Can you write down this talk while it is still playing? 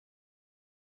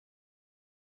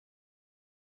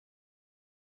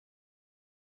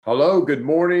Hello, good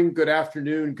morning, good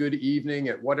afternoon, good evening,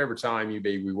 at whatever time you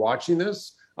may be watching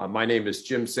this. My name is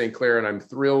Jim StClaire, and I'm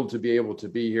thrilled to be able to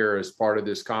be here as part of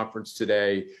this conference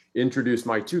today, introduce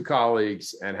my two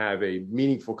colleagues, and have a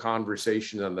meaningful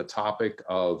conversation on the topic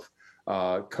of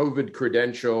COVID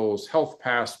credentials, health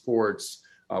passports,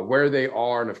 where they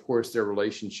are, and of course, their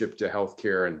relationship to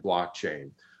healthcare and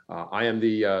blockchain. I am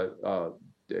the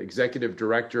Executive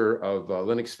Director of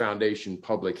Linux Foundation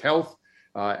Public Health,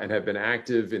 and have been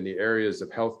active in the areas of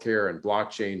healthcare and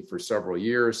blockchain for several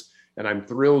years. And I'm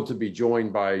thrilled to be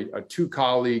joined by two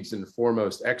colleagues and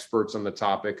foremost experts on the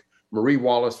topic, Marie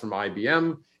Wallace from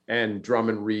IBM and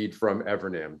Drummond Reed from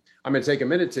Evernym. I'm going to take a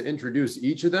minute to introduce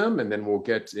each of them, and then we'll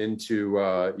get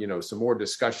into some more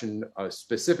discussion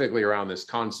specifically around this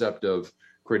concept of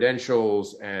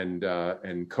credentials and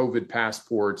COVID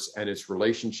passports and its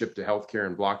relationship to healthcare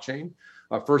and blockchain.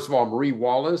 First of all, Marie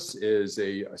Wallace is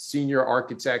a senior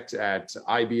architect at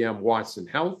IBM Watson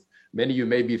Health. Many of you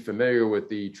may be familiar with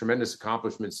the tremendous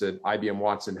accomplishments that IBM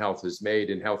Watson Health has made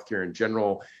in healthcare in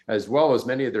general, as well as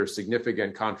many of their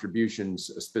significant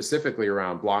contributions specifically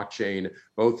around blockchain,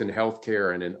 both in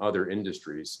healthcare and in other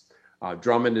industries.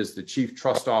 Drummond is the Chief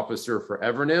Trust Officer for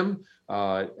Evernym.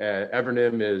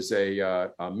 Evernym is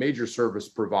a major service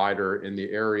provider in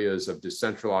the areas of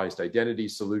decentralized identity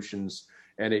solutions,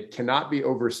 and it cannot be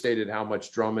overstated how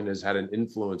much Drummond has had an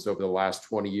influence over the last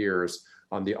 20 years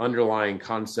on the underlying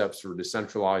concepts for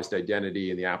decentralized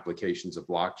identity and the applications of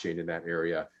blockchain in that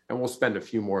area. And we'll spend a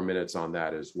few more minutes on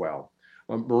that as well.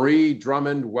 Marie,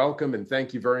 Drummond, welcome, and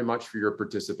thank you very much for your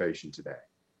participation today.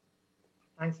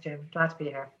 Thanks, Jim. Glad to be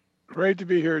here. Great to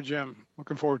be here, Jim.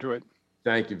 Looking forward to it.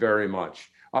 Thank you very much.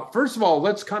 First of all,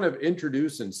 let's kind of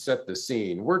introduce and set the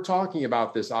scene. We're talking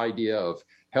about this idea of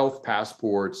health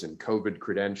passports and COVID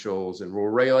credentials, and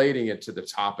we're relating it to the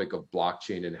topic of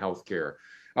blockchain and healthcare.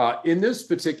 In this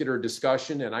particular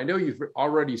discussion, and I know you've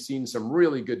already seen some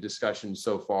really good discussions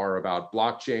so far about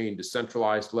blockchain,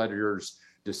 decentralized ledgers,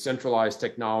 decentralized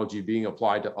technology being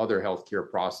applied to other healthcare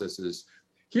processes.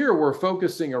 Here, we're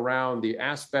focusing around the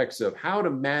aspects of how to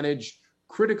manage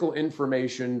critical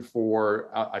information for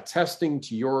attesting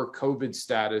to your COVID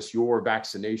status, your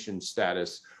vaccination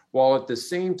status, while at the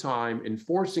same time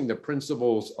enforcing the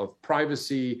principles of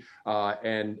privacy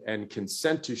and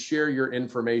consent to share your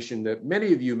information that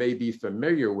many of you may be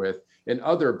familiar with in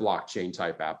other blockchain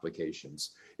type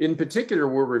applications. In particular,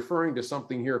 we're referring to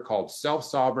something here called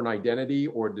self-sovereign identity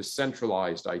or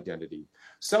decentralized identity.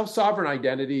 Self-sovereign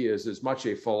identity is as much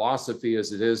a philosophy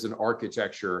as it is an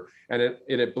architecture, and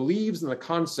it believes in the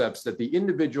concepts that the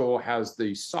individual has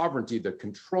the sovereignty, the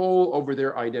control over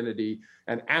their identity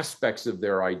and aspects of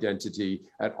their identity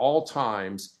at all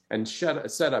times, and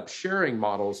set up sharing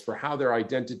models for how their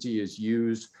identity is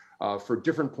used for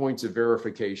different points of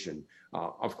verification.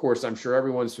 Of course, I'm sure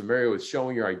everyone's familiar with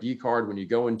showing your ID card when you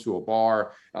go into a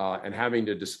bar and having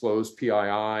to disclose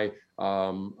PII,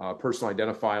 personal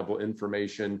identifiable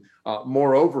information.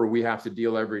 Moreover, we have to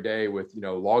deal every day with,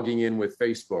 logging in with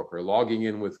Facebook or logging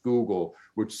in with Google,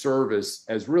 which serve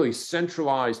as really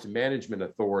centralized management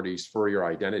authorities for your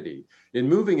identity. In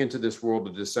moving into this world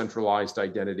of decentralized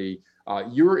identity,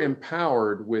 you're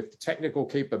empowered with technical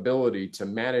capability to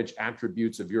manage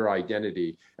attributes of your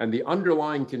identity. And the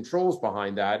underlying controls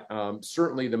behind that,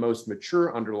 certainly the most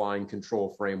mature underlying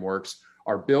control frameworks,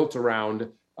 are built around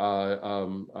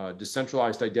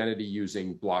decentralized identity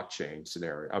using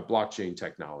blockchain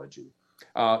technology.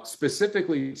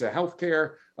 Specifically to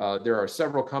healthcare, there are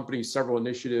several companies, several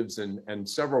initiatives, and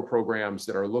several programs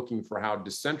that are looking for how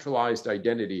decentralized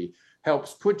identity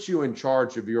helps put you in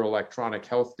charge of your electronic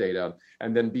health data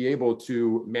and then be able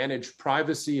to manage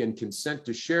privacy and consent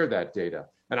to share that data.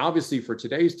 And obviously for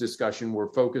today's discussion,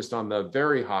 we're focused on the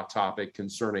very hot topic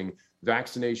concerning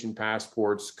vaccination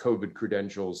passports, COVID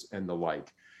credentials, and the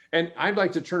like. And I'd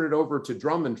like to turn it over to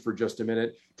Drummond for just a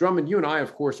minute. Drummond, you and I,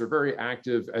 of course, are very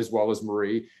active, as well as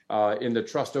Marie, in the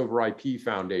Trust Over IP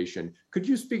Foundation. Could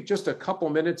you speak just a couple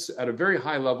minutes at a very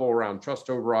high level around Trust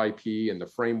Over IP and the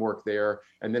framework there,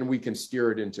 and then we can steer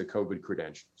it into COVID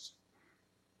credentials?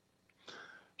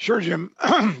 Sure, Jim.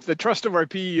 The Trust Over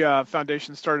IP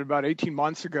Foundation started about 18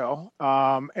 months ago,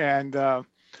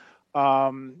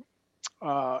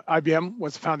 IBM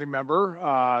was a founding member.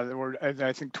 There were,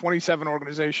 I think, 27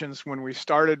 organizations when we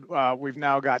started. We've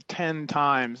now got 10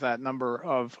 times that number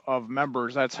of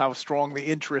members. That's how strong the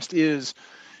interest is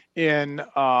in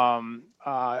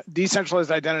decentralized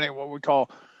identity, what we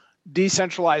call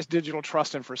decentralized digital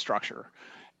trust infrastructure.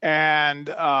 And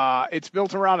it's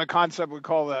built around a concept we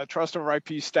call the Trust Over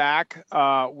IP stack,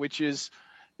 which is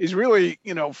is really,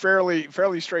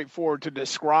 fairly straightforward to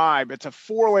describe. It's a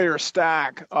 4-layer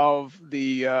stack of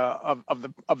the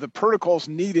protocols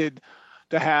needed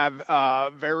to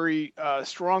have very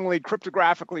strongly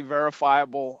cryptographically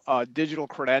verifiable digital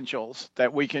credentials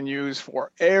that we can use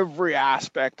for every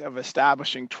aspect of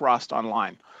establishing trust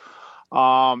online.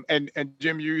 And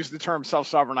Jim, you used the term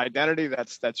self-sovereign identity.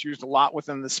 That's used a lot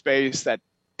within the space. That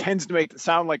tends to make it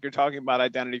sound like you're talking about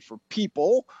identity for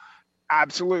people.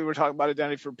 Absolutely, we're talking about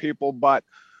identity for people, but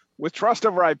with trust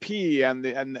over IP and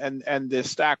the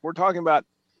stack, we're talking about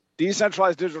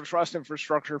decentralized digital trust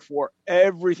infrastructure for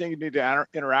everything you need to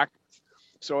interact with.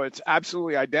 So it's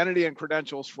absolutely identity and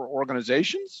credentials for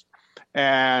organizations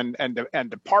and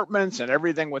departments and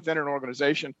everything within an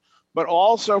organization, but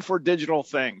also for digital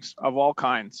things of all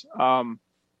kinds,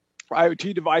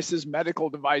 IoT devices, medical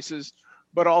devices,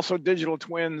 but also digital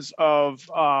twins of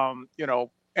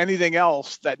anything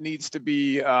else that needs to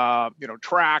be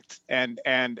tracked and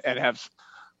have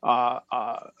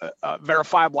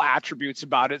verifiable attributes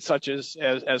about it, such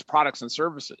as products and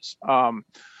services.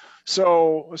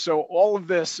 So all of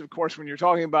this, of course, when you're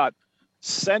talking about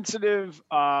sensitive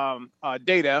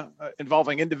data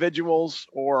involving individuals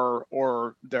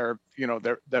or their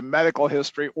medical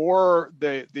history, or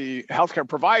the healthcare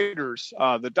providers,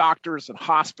 the doctors and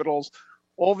hospitals,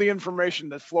 all the information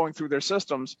that's flowing through their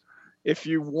systems. If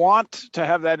you want to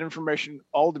have that information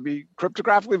all to be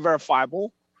cryptographically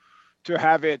verifiable, to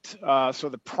have it so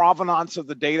the provenance of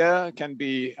the data can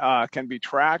be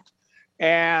tracked,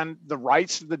 and the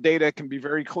rights to the data can be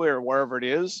very clear wherever it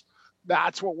is,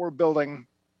 that's what we're building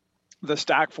the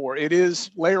stack for. It is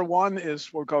layer 1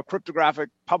 is what we call cryptographic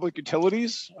public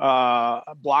utilities,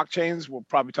 blockchains. We'll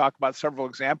probably talk about several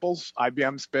examples.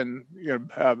 IBM's been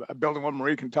building one.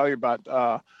 Marie can tell you about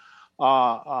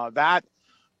that.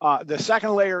 The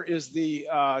second layer is the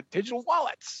digital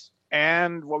wallets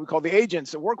and what we call the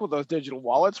agents that work with those digital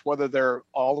wallets, whether they're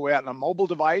all the way out on a mobile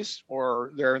device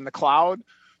or they're in the cloud.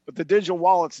 But the digital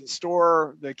wallets that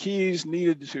store the keys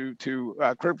needed to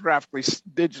cryptographically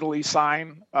digitally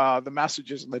sign the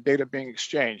messages and the data being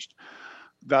exchanged.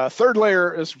 The third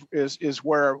layer is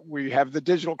where we have the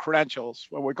digital credentials,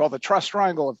 what we call the trust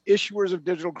triangle of issuers of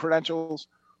digital credentials,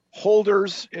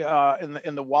 holders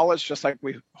in the wallets, just like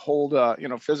we hold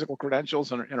physical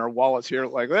credentials in our wallets here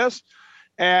like this,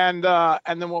 and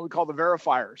then what we call the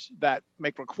verifiers that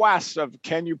make requests of,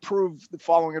 can you prove the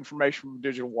following information from a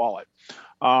digital wallet?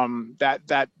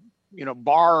 That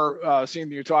bar scene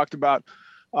that you talked about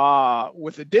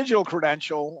with a digital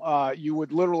credential, you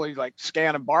would literally like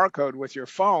scan a barcode with your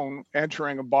phone,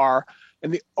 entering a bar,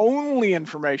 and the only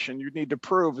information you need to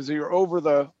prove is that you're over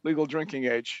the legal drinking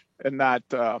age in that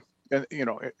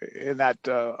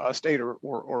state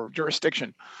or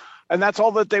jurisdiction, and that's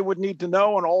all that they would need to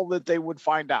know and all that they would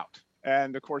find out.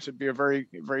 And of course, it'd be a very,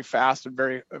 very fast and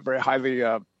very, very highly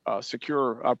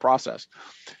secure process.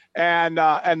 And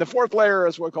the fourth layer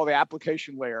is what we call the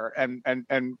application layer, and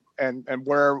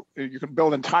where you can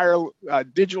build entire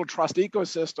digital trust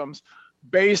ecosystems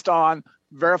based on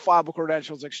verifiable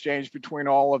credentials exchanged between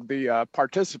all of the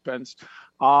participants,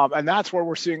 and that's where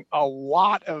we're seeing a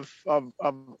lot of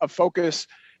focus.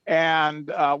 And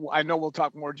I know we'll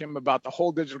talk more, Jim, about the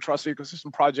whole digital trust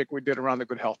ecosystem project we did around the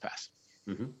Good Health Pass.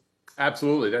 Mm-hmm.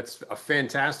 Absolutely, that's a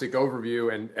fantastic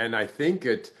overview, and I think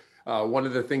it. One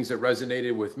of the things that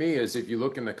resonated with me is, if you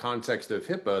look in the context of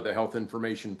HIPAA, the Health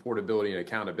Information Portability and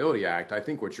Accountability Act, I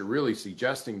think what you're really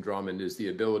suggesting, Drummond, is the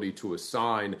ability to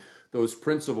assign those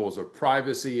principles of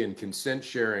privacy and consent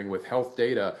sharing with health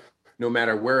data, no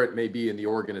matter where it may be in the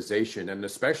organization. And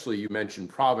especially, you mentioned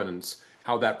provenance,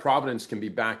 how that provenance can be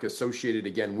back associated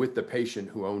again with the patient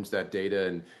who owns that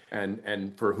data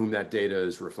and for whom that data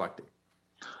is reflecting.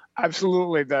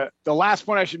 Absolutely. The last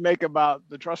point I should make about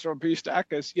the Trust OMP stack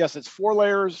is, yes, it's 4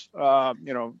 layers,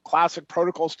 classic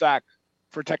protocol stack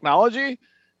for technology.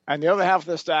 And the other half of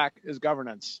the stack is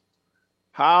governance.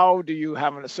 How do you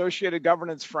have an associated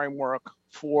governance framework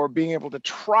for being able to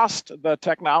trust the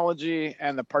technology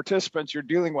and the participants you're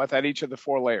dealing with at each of the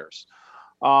 4 layers?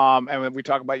 And when we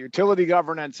talk about utility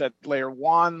governance at layer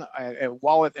 1,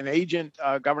 wallet and agent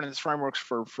governance frameworks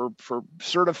for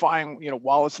certifying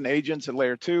wallets and agents at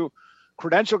layer 2,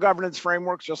 credential governance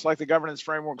frameworks, just like the governance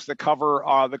frameworks that cover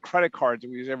the credit cards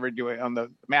that we use every day on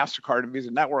the MasterCard and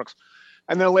Visa networks.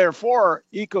 And then layer 4,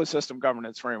 ecosystem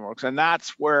governance frameworks. And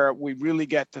that's where we really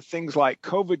get to things like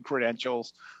COVID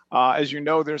credentials. As you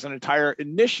know, there's an entire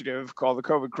initiative called the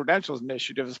COVID Credentials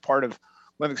Initiative as part of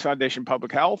Linux Foundation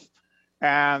Public Health.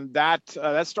 And that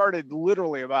started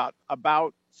literally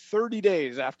about 30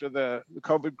 days after the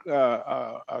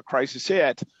COVID crisis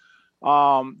hit.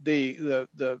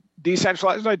 the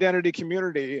decentralized identity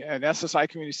community and SSI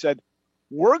community said,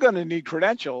 we're going to need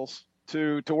credentials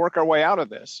to work our way out of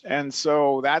this. And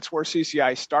so that's where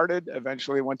CCI started,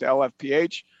 eventually went to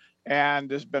LFPH, and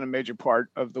has been a major part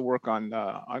of the work on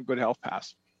Good Health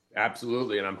Pass.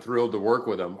 Absolutely, and I'm thrilled to work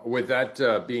with them. With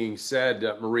that being said,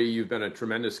 Marie, you've been a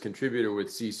tremendous contributor with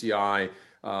CCI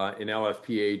in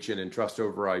LFPH and in Trust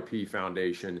Over IP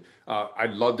Foundation.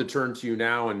 I'd love to turn to you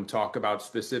now and talk about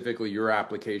specifically your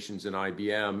applications in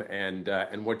IBM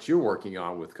and what you're working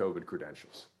on with COVID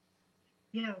credentials.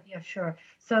 Yeah, sure.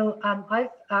 So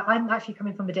I'm actually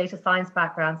coming from a data science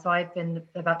background. So I've been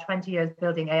about 20 years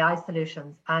building AI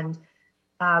solutions and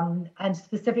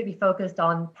specifically focused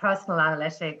on personal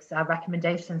analytics,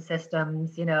 recommendation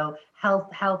systems, health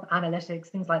analytics,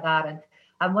 things like that.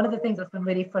 And one of the things that's been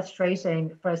really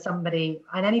frustrating for somebody,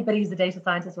 and anybody who's a data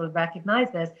scientist will recognize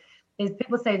this, is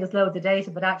people say there's loads of data,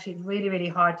 but actually it's really, really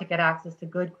hard to get access to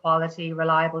good quality,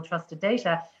 reliable, trusted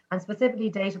data, and specifically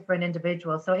data for an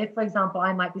individual. So if, for example,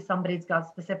 I might be somebody who's got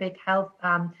specific health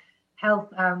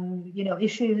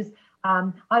issues,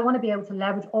 I want to be able to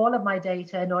leverage all of my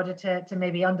data in order to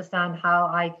maybe understand how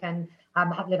I can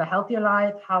live a healthier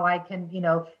life, how I can,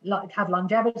 have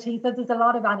longevity. So there's a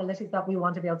lot of analytics that we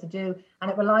want to be able to do, and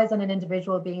it relies on an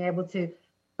individual being able to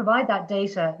provide that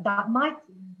data that might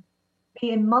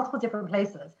be in multiple different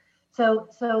places.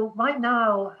 So right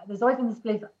now, there's always been this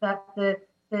belief that the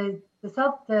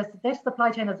data supply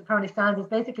chain as it currently stands is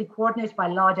basically coordinated by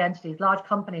large entities, large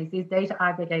companies, these data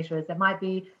aggregators. It might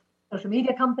be social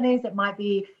media companies, it might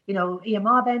be,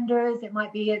 EMR vendors, it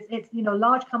might be, it's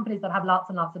large companies that have lots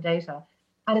and lots of data.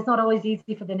 And it's not always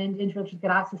easy for the individual to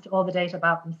get access to all the data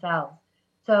about themselves.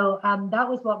 So that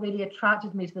was what really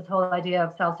attracted me to this whole idea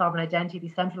of self-sovereign identity,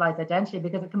 decentralized identity,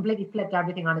 because it completely flipped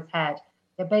everything on its head.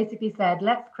 It basically said,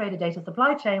 let's create a data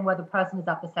supply chain where the person is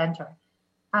at the center.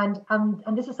 And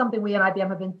this is something we at IBM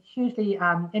have been hugely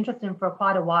interested in for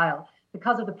quite a while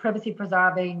because of the privacy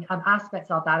preserving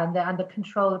aspects of that and the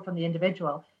control from the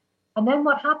individual. And then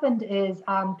what happened is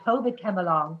COVID came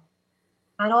along,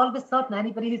 and all of a sudden,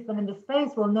 anybody who's been in the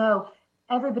space will know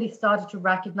everybody started to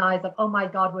recognize that, oh my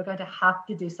God, we're going to have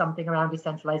to do something around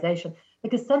decentralization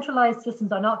because centralized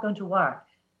systems are not going to work.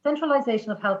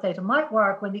 Centralization of health data might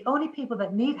work when the only people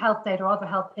that need health data are other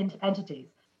health entities.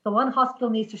 So one hospital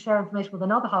needs to share information with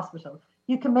another hospital.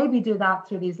 You can maybe do that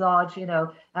through these large,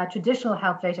 traditional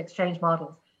health data exchange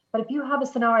models. But if you have a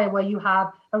scenario where you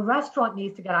have a restaurant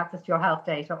needs to get access to your health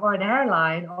data, or an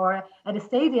airline, or at a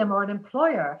stadium, or an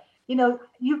employer,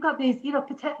 you've got these,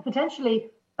 potentially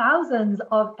thousands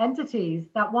of entities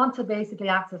that want to basically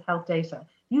access health data.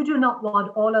 You do not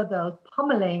want all of those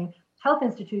pummeling health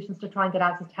institutions to try and get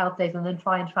access to health data and then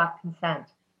try and track consent.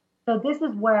 So this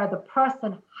is where the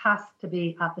person has to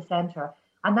be at the center.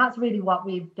 And that's really what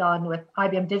we've done with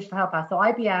IBM Digital Health Pass. So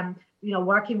IBM,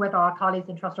 working with our colleagues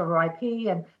in Trust Over IP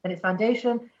and its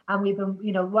foundation, and we've been,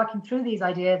 working through these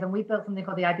ideas, and we built something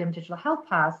called the IBM Digital Health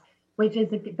Pass, which is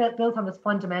built on this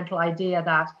fundamental idea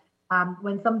that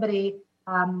when somebody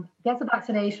gets a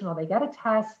vaccination or they get a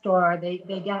test or they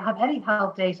have any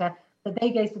health data, that they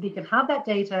basically can have that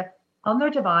data on their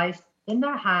device, in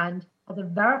their hand, as a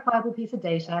verifiable piece of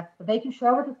data that they can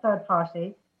share with a third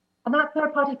party, and that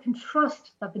third party can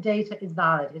trust that the data is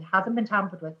valid. It hasn't been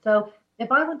tampered with. So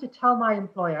if I want to tell my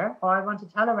employer, or I want to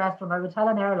tell a restaurant, or I would tell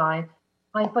an airline,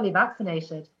 I'm fully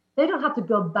vaccinated, they don't have to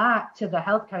go back to the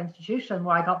healthcare institution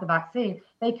where I got the vaccine.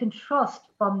 They can trust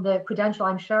from the credential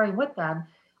I'm sharing with them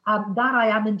that I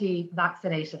am indeed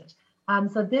vaccinated.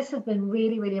 So this has been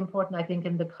really, really important, I think,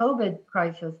 in the COVID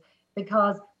crisis,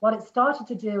 because what it started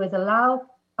to do is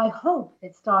I hope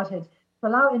it started to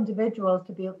allow individuals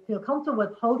to feel comfortable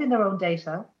with holding their own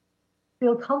data,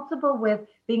 feel comfortable with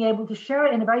being able to share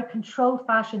it in a very controlled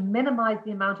fashion, minimize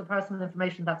the amount of personal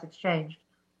information that's exchanged.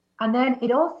 And then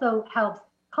it also helps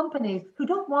companies who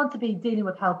don't want to be dealing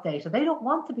with health data. They don't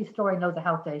want to be storing loads of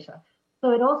health data.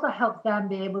 So it also helps them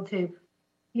be able to,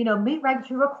 meet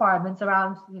regulatory requirements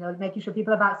around, making sure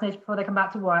people are vaccinated before they come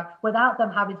back to work without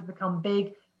them having to become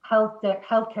big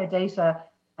healthcare data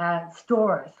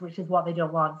stores, which is what they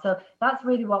don't want. So that's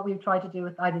really what we've tried to do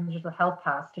with IBM Digital Health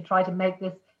Pass, to try to make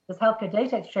this healthcare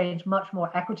data exchange much more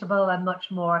equitable and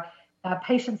much more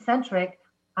patient-centric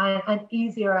and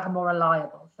easier and more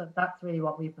reliable. So that's really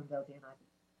what we've been building in IBM.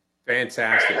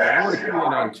 Fantastic. I want to key in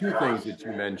on two things that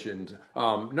you mentioned.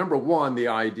 Number one, the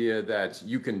idea that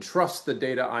you can trust the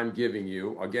data I'm giving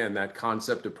you. Again, that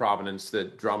concept of provenance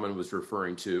that Drummond was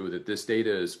referring to, that this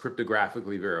data is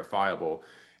cryptographically verifiable.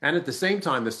 And at the same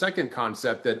time, the second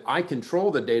concept that I control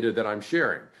the data that I'm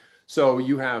sharing. So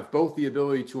you have both the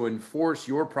ability to enforce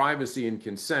your privacy and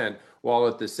consent while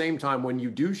at the same time, when you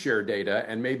do share data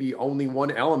and maybe only one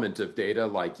element of data,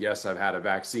 like, yes, I've had a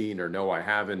vaccine, or no, I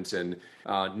haven't, and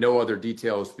no other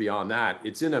details beyond that,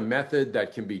 it's in a method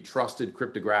that can be trusted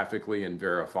cryptographically and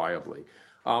verifiably.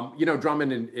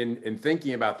 Drummond, in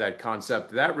thinking about that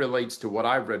concept, that relates to what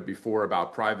I've read before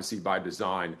about privacy by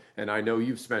design. And I know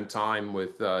you've spent time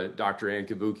with Dr. Ann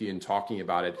Cavoukian talking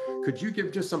about it. Could you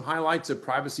give just some highlights of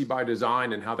privacy by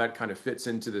design and how that kind of fits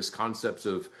into this concepts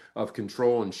of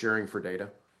control and sharing for data?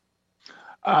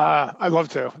 I'd love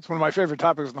to. It's one of my favorite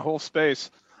topics in the whole space.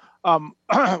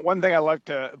 One thing I like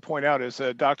to point out is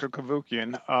Dr.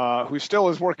 Cavoukian, who still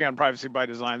is working on privacy by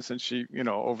design since she,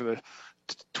 over the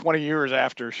 20 years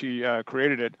after she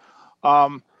created it.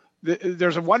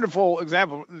 There's a wonderful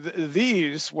example.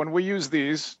 These, when we use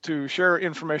these to share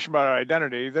information about our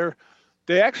identity,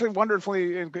 they actually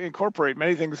wonderfully incorporate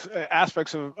many things,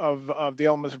 aspects of the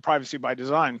elements of privacy by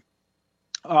design.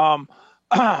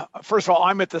 First of all,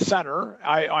 I'm at the center.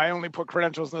 I only put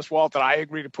credentials in this wallet that I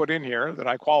agree to put in here, that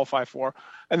I qualify for,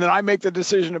 and then I make the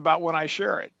decision about when I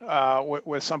share it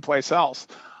with someplace else.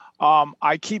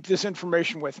 I keep this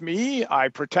information with me. I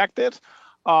protect it.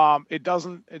 I'm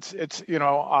the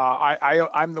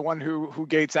one who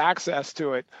gates access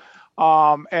to it.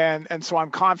 And so I'm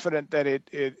confident that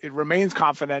it remains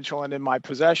confidential and in my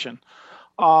possession.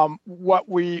 What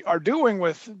we are doing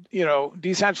with,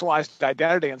 decentralized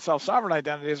identity and self-sovereign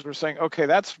identity is we're saying, okay,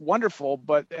 that's wonderful,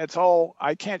 but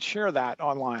I can't share that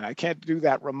online. I can't do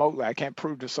that remotely. I can't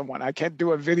prove to someone. I can't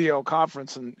do a video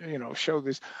conference and, show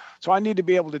this. So I need to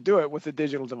be able to do it with a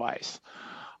digital device.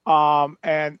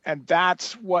 And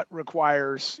that's what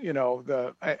requires,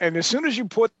 and as soon as you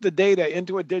put the data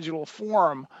into a digital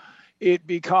form, it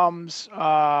becomes,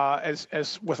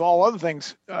 as with all other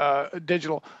things,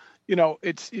 digital.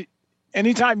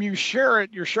 Anytime you share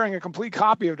it, you're sharing a complete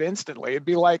copy of it instantly. It'd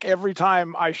be like every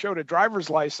time I showed a driver's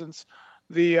license,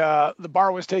 the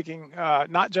bar was taking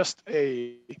not just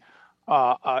a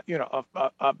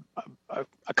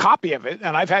copy of it,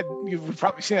 and you've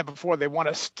probably seen that before. They want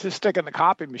us to stick in the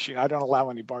copy machine. I don't allow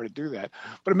any bar to do that.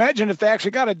 But imagine if they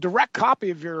actually got a direct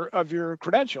copy of your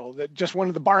credential that just went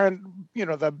to the bar in,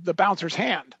 the bouncer's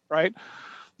hand, right?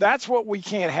 That's what we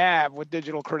can't have with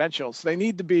digital credentials. They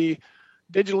need to be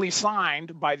digitally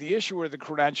signed by the issuer of the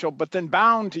credential, but then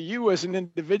bound to you as an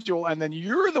individual, and then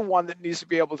you're the one that needs to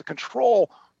be able to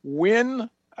control when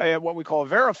what we call a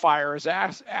verifier is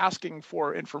asking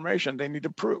for information. They need to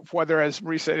prove whether, as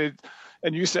Marie said,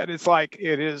 and you said, it's like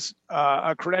it is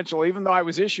a credential. Even though I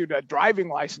was issued a driving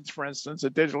license, for instance,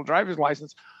 a digital driver's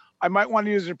license, I might want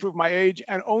to use it to prove my age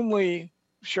and only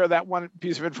share that one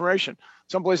piece of information.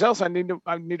 Someplace else, I need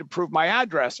to prove my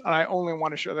address, and I only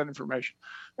want to share that information.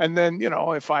 And then,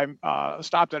 if I'm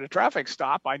stopped at a traffic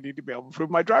stop, I need to be able to prove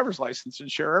my driver's license and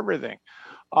share everything.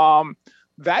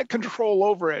 That control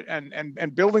over it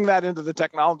and building that into the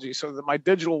technology so that my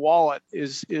digital wallet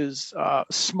is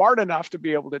smart enough to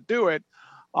be able to do it,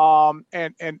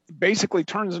 and basically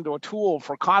turns into a tool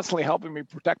for constantly helping me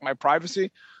protect my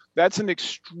privacy. That's an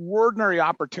extraordinary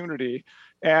opportunity.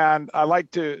 And I like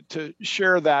to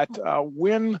share that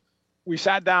when we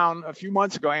sat down a few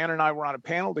months ago, Ann and I were on a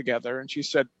panel together, and she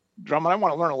said, Drummond, I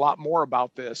want to learn a lot more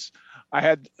about this. I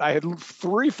had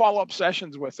 3 follow-up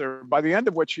sessions with her, by the end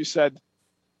of which she said,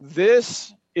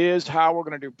 this is how we're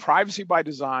going to do privacy by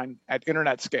design at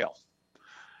internet scale.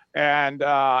 And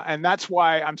that's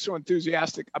why I'm so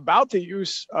enthusiastic about the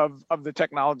use of the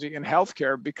technology in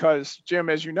healthcare, because, Jim,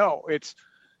 as you know, it's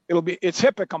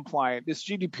HIPAA compliant, it's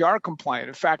GDPR compliant.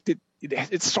 In fact,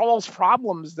 it solves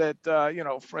problems that,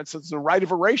 for instance, the right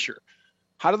of erasure.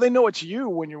 How do they know it's you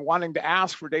when you're wanting to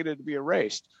ask for data to be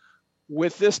erased?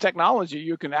 With this technology,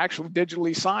 you can actually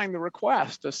digitally sign the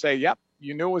request to say, yep,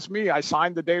 you knew it was me. I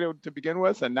signed the data to begin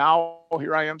with, and now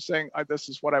here I am saying this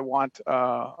is what I want,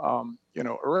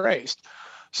 erased.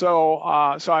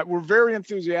 So we're very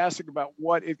enthusiastic about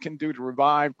what it can do to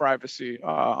revive privacy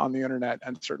on the internet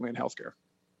and certainly in healthcare.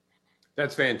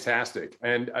 That's fantastic.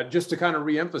 And just to kind of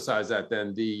reemphasize that,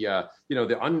 then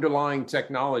the underlying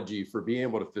technology for being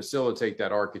able to facilitate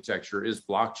that architecture is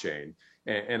blockchain.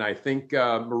 And I think,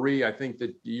 Marie, I think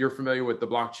that you're familiar with the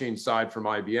blockchain side from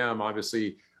IBM.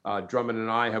 Obviously, Drummond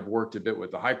and I have worked a bit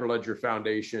with the Hyperledger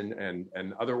Foundation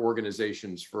and other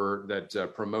organizations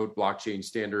that promote blockchain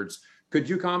standards. Could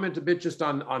you comment a bit just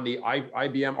on the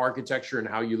IBM architecture and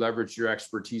how you leverage your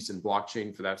expertise in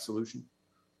blockchain for that solution?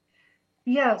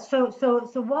 Yeah, so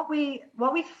what we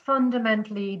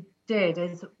fundamentally did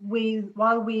is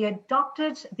while we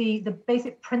adopted the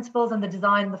basic principles and the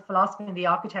design and the philosophy and the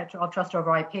architecture of trust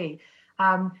over IP,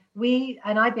 we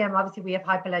and IBM, obviously we have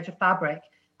Hyperledger Fabric,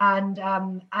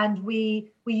 and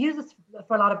we use this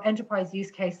for a lot of enterprise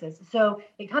use cases. So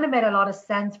it kind of made a lot of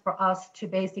sense for us to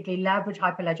basically leverage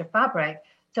Hyperledger Fabric.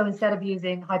 So instead of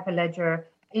using Hyperledger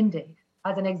Indy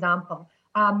as an example.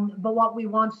 But what we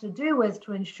wanted to do is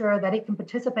to ensure that it can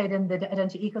participate in the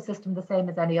identity ecosystem the same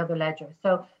as any other ledger.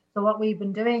 So what we've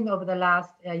been doing over the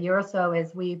last year or so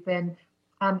is we've been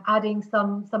adding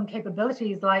some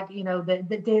capabilities, like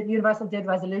the universal DID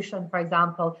resolution, for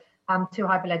example, to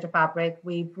Hyperledger Fabric.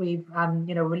 We've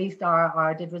released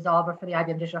our DID resolver for the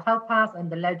IBM Digital Health Pass and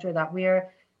the ledger that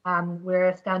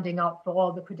we're standing up for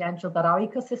all the credentials that our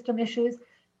ecosystem issues.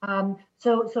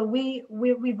 So we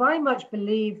very much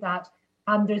believe that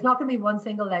there's not going to be one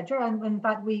single ledger, and in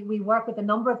fact we work with a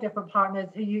number of different partners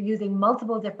who are using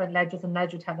multiple different ledgers and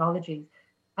ledger technologies.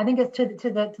 I think it's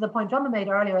to the point Drummond made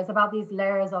earlier. It's about these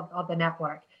layers of the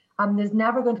network. There's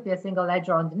never going to be a single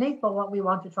ledger underneath, but what we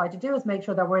want to try to do is make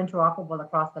sure that we're interoperable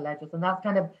across the ledgers, and that's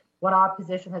kind of what our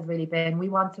position has really been. We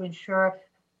want to ensure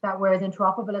that we're as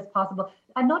interoperable as possible,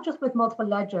 and not just with multiple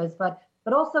ledgers, but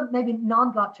also maybe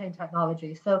non-blockchain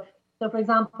technology. So for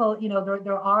example,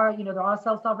 there are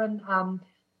self-sovereign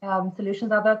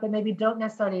solutions out there that maybe don't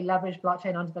necessarily leverage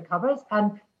blockchain under the covers.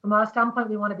 And from our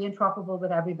standpoint, we want to be interoperable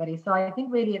with everybody. So I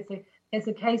think really it's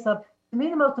a case of, to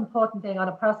me, the most important thing on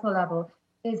a personal level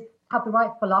is have the right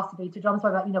philosophy. To John's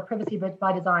point about privacy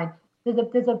by design.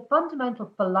 There's a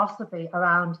fundamental philosophy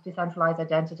around decentralized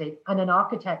identity and an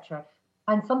architecture.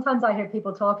 And sometimes I hear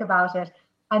people talk about it,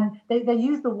 and they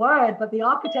use the word, but the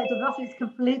architecture is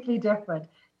completely different.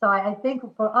 So I think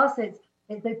for us, it's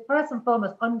first and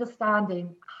foremost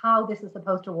understanding how this is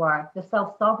supposed to work, the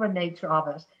self-sovereign nature of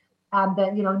it, and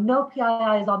that no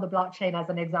PII is on the blockchain, as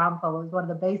an example, is one of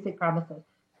the basic premises.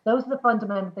 Those are the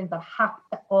fundamental things that have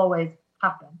to always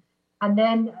happen. And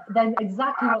then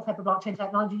exactly what type of blockchain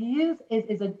technology you use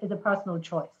is a personal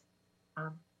choice.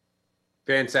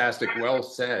 Fantastic, well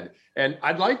said. And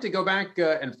I'd like to go back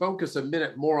and focus a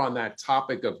minute more on that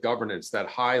topic of governance, that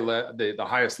the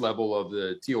highest level of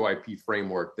the TOIP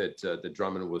framework that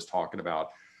Drummond was talking about.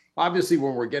 Obviously,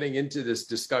 when we're getting into this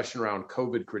discussion around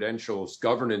COVID credentials,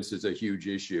 governance is a huge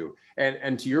issue.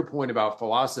 And to your point about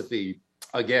philosophy,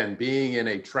 again, being in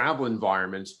a travel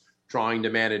environment, trying to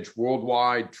manage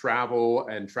worldwide travel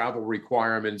and travel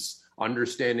requirements,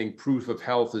 understanding proof of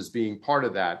health as being part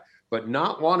of that, but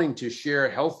not wanting to share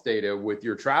health data with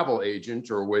your travel agent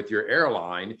or with your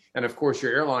airline, and of course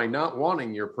your airline not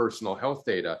wanting your personal health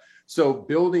data. So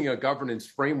building a governance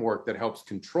framework that helps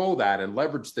control that and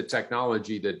leverage the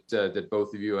technology that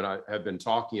both of you and I have been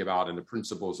talking about, and the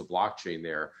principles of blockchain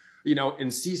there. In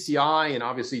CCI, and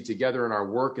obviously together in our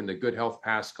work in the Good Health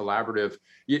Pass Collaborative,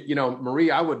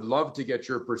 Marie, I would love to get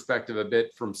your perspective a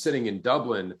bit from sitting in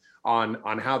Dublin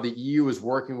on how the EU is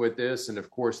working with this. And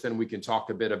of course, then we can talk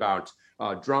a bit about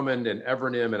Drummond and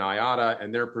Evernym and IATA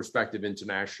and their perspective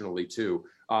internationally too.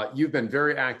 You've been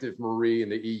very active, Marie, in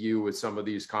the EU with some of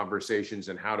these conversations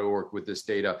and how to work with this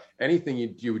data. Anything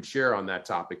you would share on that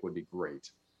topic would be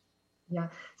great. Yeah,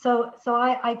 so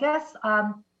I guess,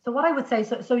 so what I would say,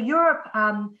 so Europe,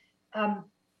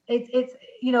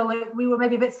 we were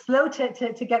maybe a bit slow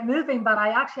to get moving, but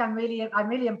I'm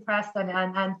really impressed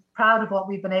and proud of what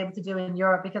we've been able to do in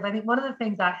Europe, because I think one of the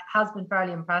things that has been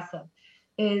fairly impressive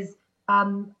is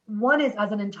one is,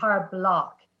 as an entire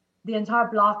block, the entire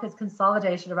block is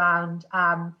consolidated around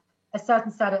a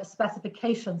certain set of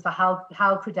specifications for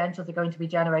how credentials are going to be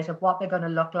generated, what they're going to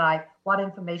look like, what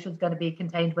information is going to be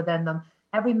contained within them.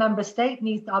 Every member state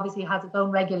obviously has its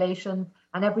own regulations,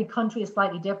 and every country is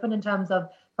slightly different in terms of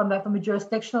from a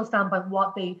jurisdictional standpoint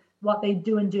what they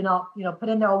do and do not put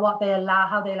in there, or what they allow,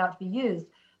 how they allow it to be used.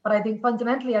 But I think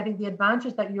fundamentally, the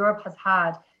advantage that Europe has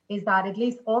had is that at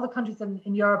least all the countries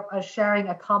in Europe are sharing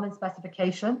a common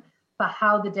specification for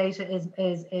how the data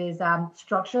is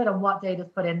structured and what data is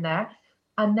put in there.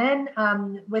 And then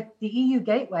with the EU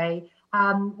Gateway,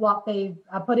 what they've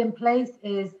put in place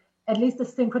is at least a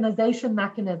synchronization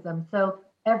mechanism. So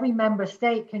every member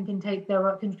state can contain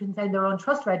their own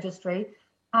trust registry,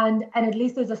 and at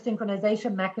least there's a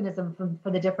synchronization mechanism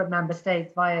for the different member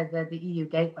states via the EU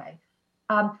Gateway.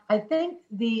 I think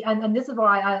and this is where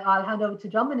I'll hand over to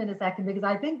Drummond in a second, because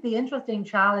I think the interesting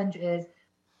challenge is,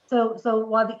 so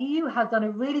while the EU has done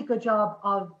a really good job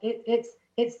of its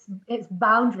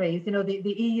boundaries,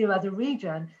 the EU as a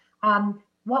region,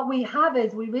 what we have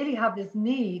is we really have this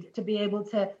need to be able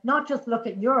to not just look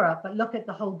at Europe, but look at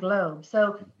the whole globe.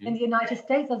 So in the United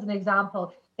States, as an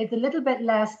example, it's a little bit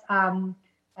less, there's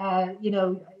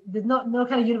no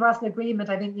kind of universal agreement.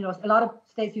 I think, a lot of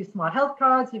states use smart health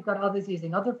cards. You've got others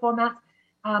using other formats.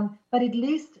 But at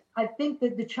least I think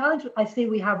that the challenge I see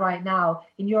we have right now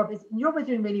in Europe is we're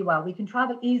doing really well. We can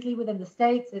travel easily within the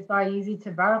States. It's very easy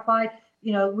to verify.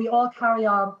 We all carry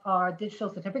our digital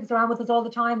certificates around with us all the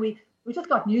time. We just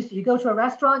got used to it. You go to a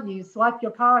restaurant, you swipe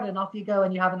your card, and off you go,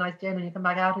 and you have a nice dinner, and you come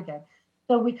back out again.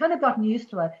 So we kind of gotten used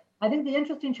to it. I think the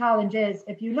interesting challenge is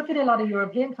if you look at a lot of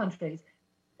European countries,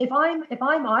 if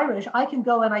I'm Irish, I can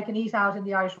go and I can eat out in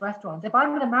the Irish restaurants. If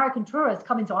I'm an American tourist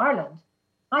coming to Ireland,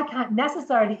 I can't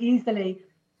necessarily easily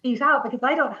eat out because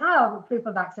I don't have proof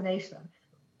of vaccination.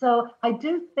 So I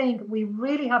do think we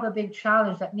really have a big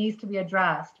challenge that needs to be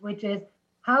addressed, which is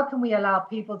how can we allow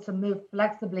people to move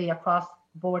flexibly across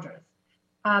borders?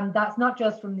 That's not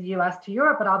just from the US to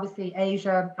Europe, but obviously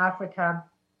Asia, Africa,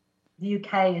 the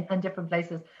UK, and different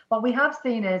places. What we have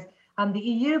seen is the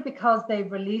EU, because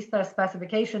they've released their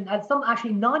specification, and some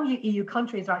actually non-EU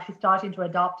countries are actually starting to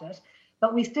adopt it.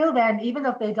 But we still then, even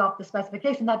if they adopt the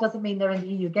specification, that doesn't mean they're in the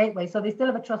EU gateway. So they still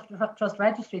have a trust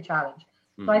registry challenge.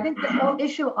 So I think the whole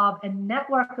issue of a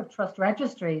network of trust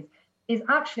registries is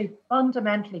actually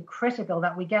fundamentally critical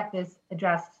that we get this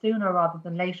addressed sooner rather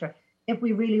than later if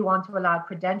we really want to allow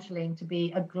credentialing to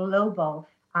be a global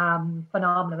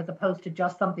phenomenon as opposed to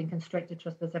just something constricted to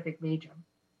a specific region.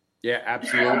 Yeah,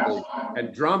 absolutely.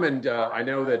 And Drummond, I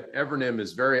know that Evernym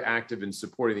is very active in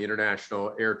supporting the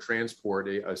International Air Transport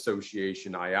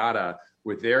Association, IATA,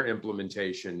 with their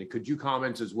implementation. Could you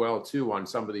comment as well, too, on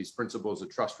some of these principles of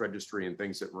trust registry and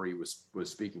things that Marie was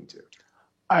speaking to?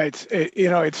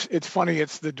 It's funny.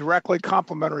 It's the directly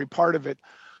complementary part of it.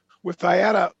 With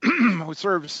IATA, who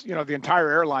serves the entire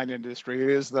airline industry,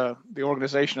 it is the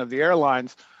organization of the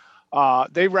airlines.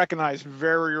 They recognized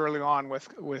very early on with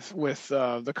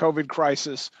the COVID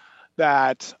crisis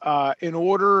that in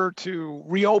order to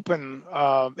reopen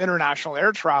international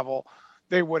air travel,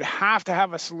 they would have to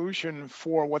have a solution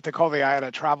for what they call the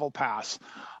IATA Travel Pass.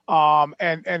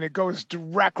 And it goes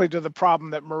directly to the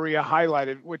problem that Maria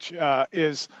highlighted, which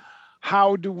is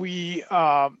how do we,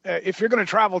 if you're going to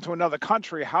travel to another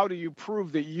country, how do you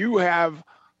prove that you have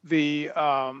the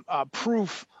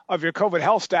proof of your COVID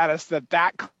health status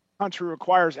that country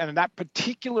requires, and that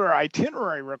particular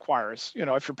itinerary requires,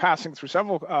 if you're passing through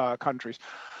several countries.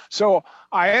 So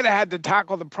I had to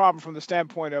tackle the problem from the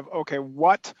standpoint of, okay,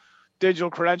 what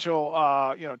digital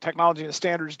credential, technology and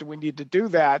standards do we need to do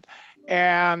that?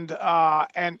 And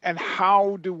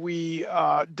how do we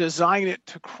design it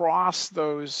to cross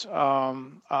those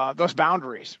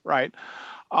boundaries, right?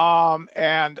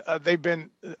 And they've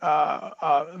been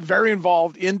very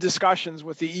involved in discussions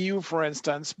with the EU, for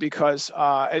instance, because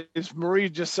as Marie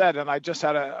just said, and I just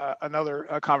had another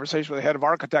conversation with the head of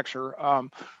architecture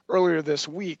earlier this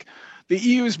week, the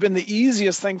EU has been the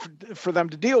easiest thing for them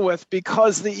to deal with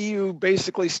because the EU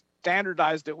basically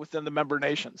standardized it within the member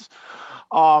nations.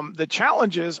 The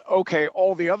challenge is, okay,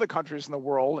 all the other countries in the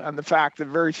world and the fact that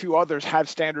very few others have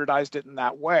standardized it in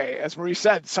that way. As Marie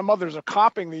said, some others are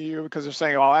copying the EU because they're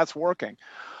saying, oh, that's working.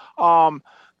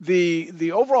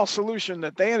 The overall solution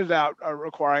that they ended up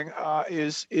requiring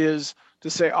is to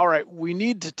say, all right, we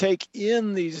need to take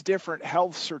in these different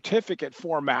health certificate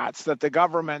formats that the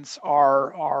governments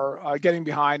are getting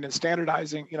behind and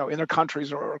standardizing, in their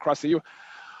countries or across the EU.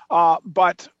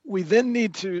 But we then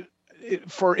need to,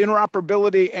 for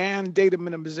interoperability and data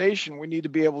minimization, we need to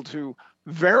be able to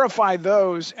verify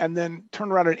those and then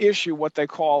turn around and issue what they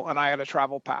call an IATA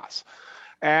Travel Pass.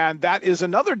 And that is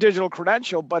another digital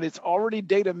credential, but it's already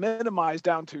data minimized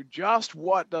down to just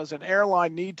what does an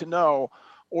airline need to know,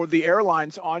 or the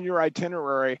airlines on your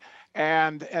itinerary,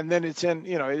 and then it's in,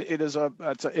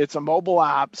 it's a mobile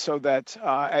app, so that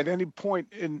at any point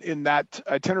in that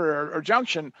itinerary or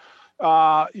junction,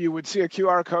 you would see a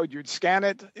QR code, you'd scan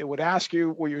it, it would ask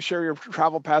you, will you share your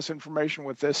travel pass information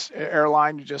with this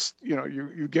airline? You just,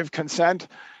 you give consent,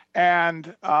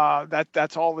 and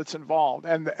that's all that's involved.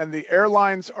 And the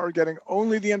airlines are getting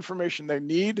only the information they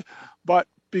need, but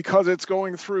because it's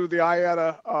going through the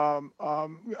IATA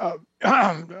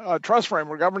trust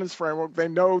framework, governance framework, they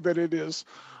know that it is,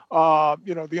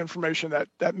 the information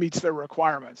that meets their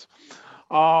requirements.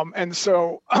 And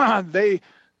so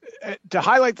to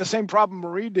highlight the same problem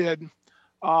Marie did,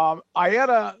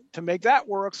 IATA, to make that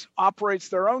work, operates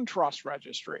their own trust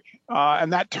registry.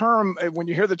 And that term, when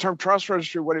you hear the term trust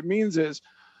registry, what it means is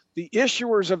the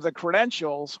issuers of the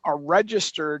credentials are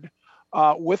registered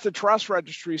with the trust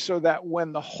registry, so that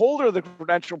when the holder of the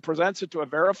credential presents it to a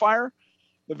verifier,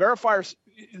 the verifiers,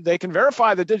 they can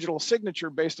verify the digital signature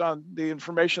based on the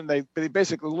information. They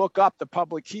basically look up the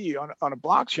public key on a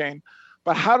blockchain.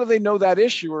 But how do they know that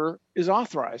issuer is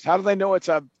authorized? How do they know it's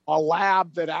a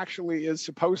lab that actually is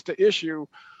supposed to issue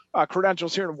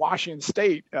credentials here in Washington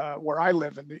State, where I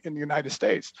live in the United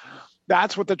States.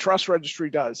 That's what the trust registry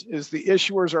does, is the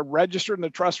issuers are registered in the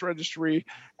trust registry,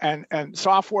 and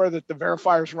software that the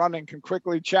verifier is running can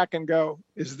quickly check and go,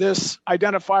 is this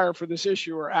identifier for this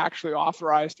issuer actually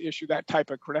authorized to issue that type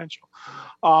of credential?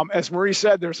 As Marie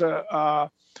said, there's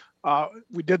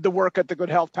we did the work at the Good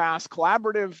Health Pass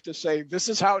Collaborative to say this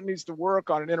is how it needs to work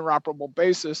on an interoperable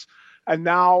basis. And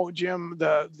now, Jim,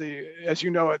 as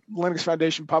you know, at Linux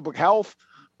Foundation Public Health,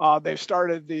 they've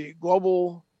started the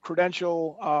global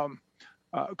credential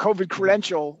COVID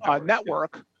credential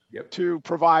network to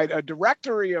provide a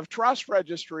directory of trust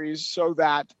registries so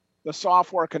that the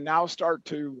software can now start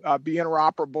to be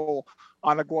interoperable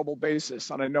on a global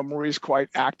basis. And I know Marie's quite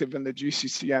active in the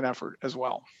GCCN effort as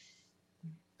well.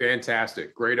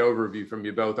 Fantastic. Great overview from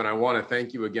you both. And I want to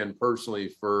thank you again personally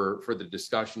for the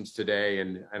discussions today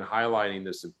and highlighting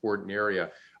this important area.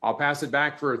 I'll pass it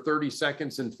back for 30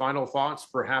 seconds and final thoughts,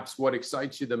 perhaps what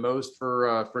excites you the most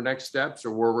for next steps or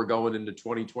where we're going into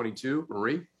 2022.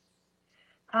 Marie?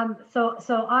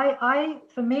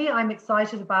 For me, I'm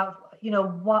excited about,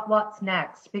 what's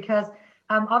next, because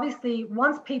obviously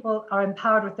once people are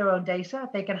empowered with their own data,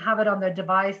 they can have it on their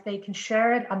device, they can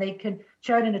share it, and they can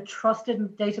share it in a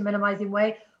trusted data minimizing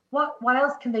way. What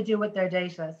else can they do with their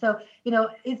data? So,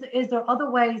 is there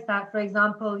other ways that, for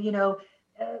example,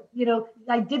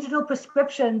 like digital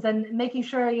prescriptions and making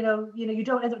sure, you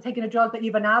don't end up taking a drug that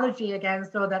you have an allergy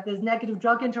against, or that there's negative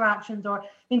drug interactions, or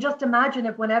just imagine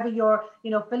if whenever you're,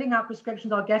 filling out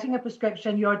prescriptions or getting a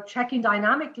prescription, you're checking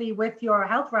dynamically with your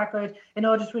health record in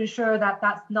order to ensure that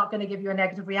that's not going to give you a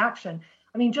negative reaction.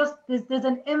 There's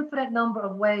an infinite number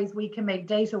of ways we can make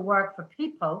data work for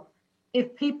people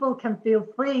if people can feel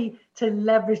free to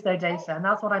leverage their data. And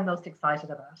that's what I'm most excited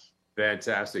about.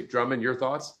 Fantastic. Drummond, your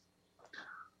thoughts?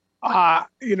 I'm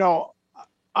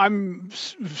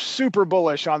super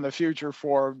bullish on the future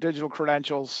for digital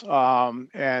credentials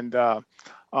and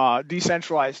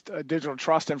decentralized digital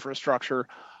trust infrastructure.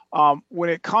 When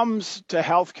it comes to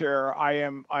healthcare,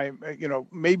 I'm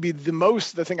maybe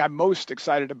the thing I'm most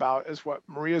excited about is what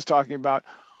Maria's talking about.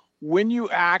 When you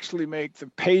actually make the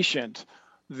patient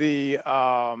the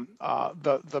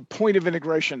point of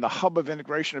integration, the hub of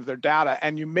integration of their data,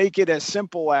 and you make it as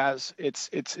simple as it's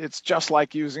just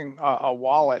like using a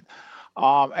wallet.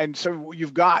 And so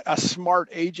you've got a smart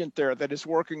agent there that is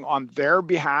working on their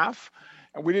behalf.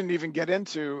 And we didn't even get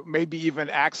into maybe even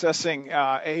accessing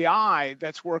AI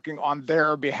that's working on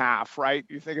their behalf, right?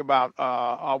 You think about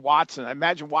Watson.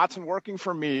 Imagine Watson working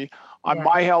for me on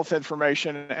my health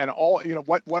information and all,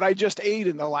 what I just ate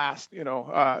in the last,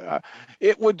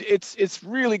 it's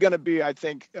really going to be, I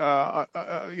think,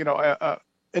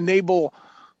 enable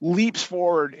leaps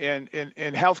forward in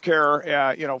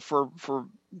healthcare,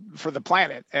 for the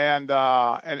planet, and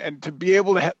to be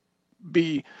able to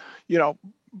be,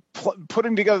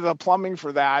 putting together the plumbing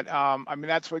for that.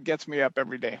 That's what gets me up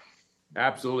every day.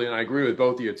 Absolutely. And I agree with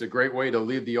both of you. It's a great way to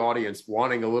leave the audience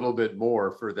wanting a little bit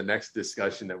more for the next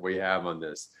discussion that we have on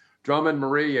this. Drummond,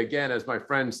 Marie, again, as my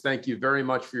friends, thank you very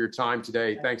much for your time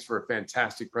today. Thanks for a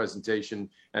fantastic presentation.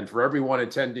 And for everyone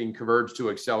attending Converge to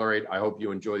Accelerate, I hope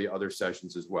you enjoy the other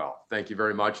sessions as well. Thank you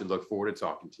very much and look forward to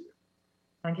talking to you.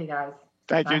 Thank you, guys.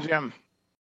 Thank you, Jim.